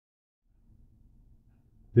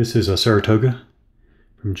This is a Saratoga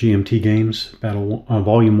from GMT Games,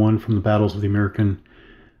 Volume 1 from the Battles of the American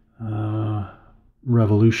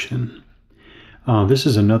Revolution. This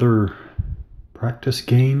is another practice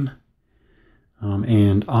game,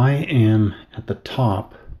 and I am at the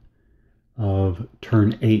top of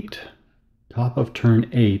turn 8. Top of turn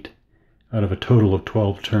 8 out of a total of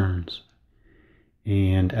 12 turns.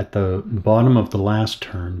 And at the bottom of the last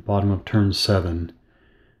turn, bottom of turn 7,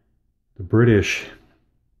 the British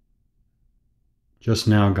just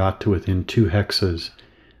now got to within 2 hexes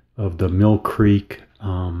of the Mill Creek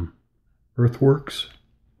earthworks.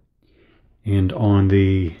 And on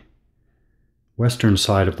the western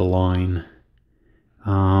side of the line,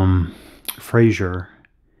 Fraser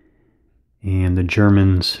and the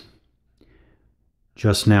Germans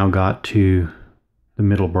just now got to the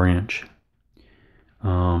middle branch.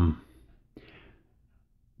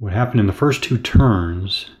 What happened in the first 2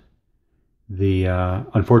 turns,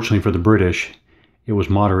 unfortunately for the British, it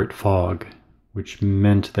was moderate fog, which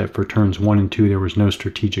meant that for turns 1 and 2 there was no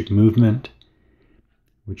strategic movement,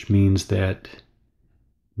 which means that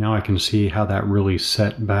now I can see how that really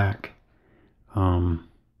set back the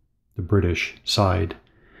British side.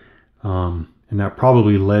 And that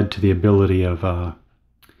probably led to the ability of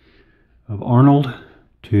Arnold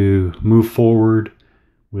to move forward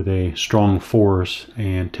with a strong force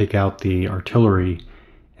and take out the artillery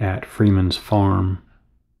at Freeman's Farm.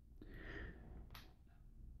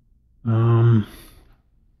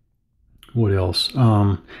 What else?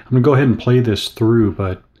 I'm going to go ahead and play this through,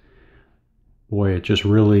 but boy, it just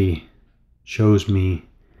really shows me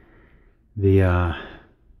the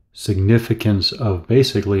significance of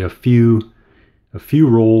basically a few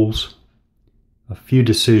rolls, a few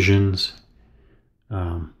decisions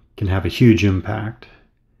can have a huge impact.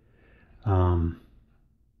 I'll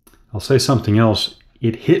say something else.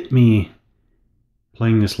 It hit me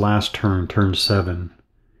playing this last turn, turn 7.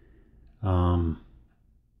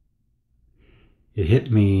 It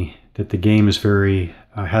hit me that the game is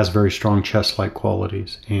has very strong chess-like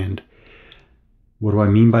qualities. And what do I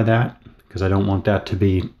mean by that? Because I don't want that to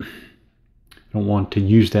be, I don't want to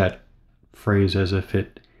use that phrase as if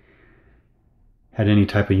it had any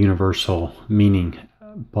type of universal meaning.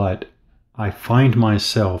 But I find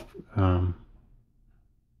myself in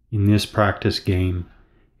this practice game,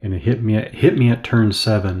 and it hit me at turn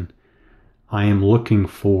 7. I am looking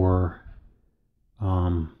for,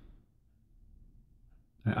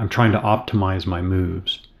 I'm trying to optimize my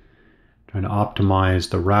moves, trying to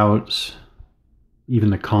optimize the routes,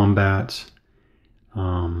 even the combats.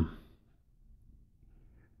 The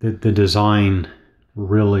design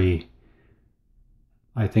really,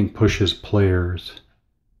 I think, pushes players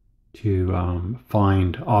to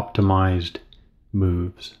find optimized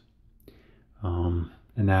moves. And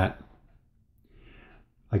that,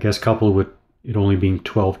 I guess, coupled with it only being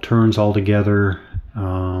 12 turns altogether,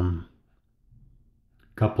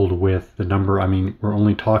 coupled with the number, I mean, we're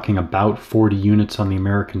only talking about 40 units on the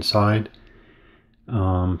American side,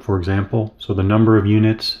 for example. So the number of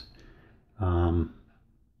units,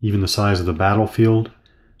 even the size of the battlefield.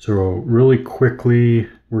 So really quickly,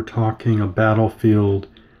 we're talking a battlefield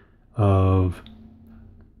of,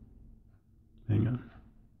 hang on.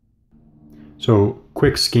 So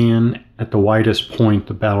quick scan, at the widest point,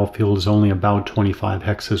 the battlefield is only about 25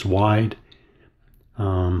 hexes wide.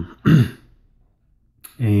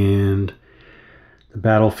 And the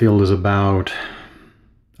battlefield is about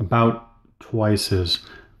twice as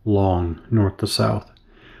long north to south.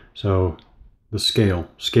 So the scale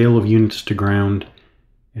of units to ground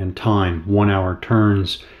and time, 1 hour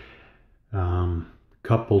turns,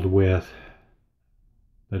 coupled with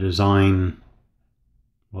the design,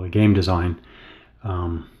 well, the game design,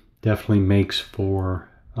 definitely makes for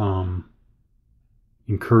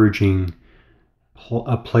encouraging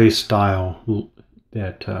a play style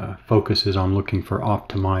that focuses on looking for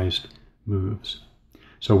optimized moves.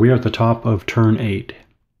 So we are at the top of turn 8.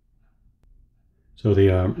 So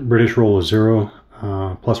the British roll a 0,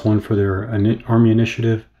 +1 for their army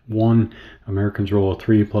initiative, 1. Americans roll a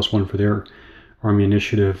 3, +1 for their army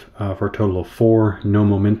initiative, for a total of 4. No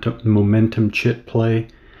momentum chit play.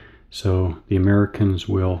 So the Americans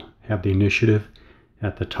will have the initiative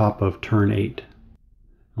at the top of turn 8.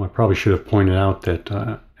 Well, I probably should have pointed out that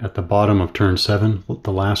at the bottom of turn 7,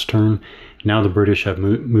 the last turn, now the British have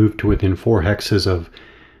moved to within 4 hexes of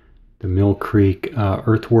the Mill Creek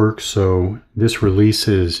earthworks. So this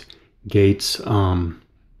releases Gates'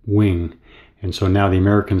 wing. And so now the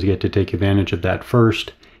Americans get to take advantage of that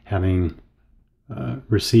first, having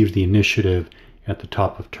received the initiative at the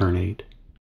top of turn 8.